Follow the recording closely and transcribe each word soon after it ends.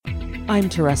I'm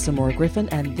Teresa Moore Griffin,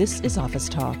 and this is Office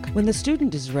Talk. When the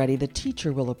student is ready, the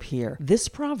teacher will appear. This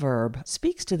proverb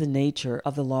speaks to the nature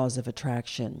of the laws of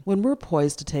attraction. When we're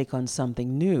poised to take on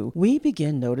something new, we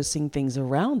begin noticing things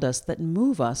around us that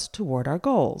move us toward our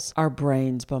goals. Our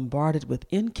brains, bombarded with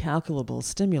incalculable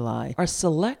stimuli, are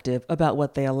selective about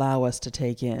what they allow us to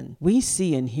take in. We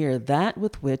see and hear that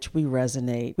with which we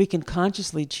resonate. We can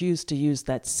consciously choose to use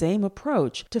that same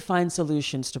approach to find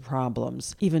solutions to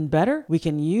problems. Even better, we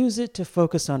can use it to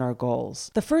focus on our goals.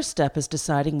 The first step is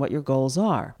deciding what your goals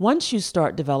are. Once you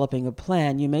start developing a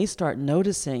plan, you may start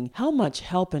noticing how much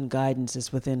help and guidance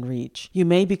is within reach. You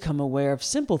may become aware of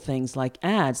simple things like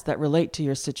ads that relate to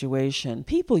your situation,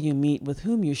 people you meet with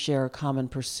whom you share a common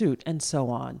pursuit, and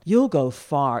so on. You'll go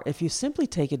far if you simply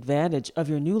take advantage of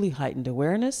your newly heightened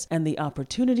awareness and the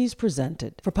opportunities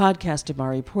presented. For podcast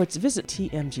Amari reports, visit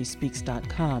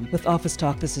tmgspeaks.com. With Office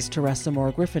Talk, this is Teresa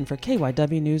Moore Griffin for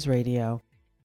KYW News Radio.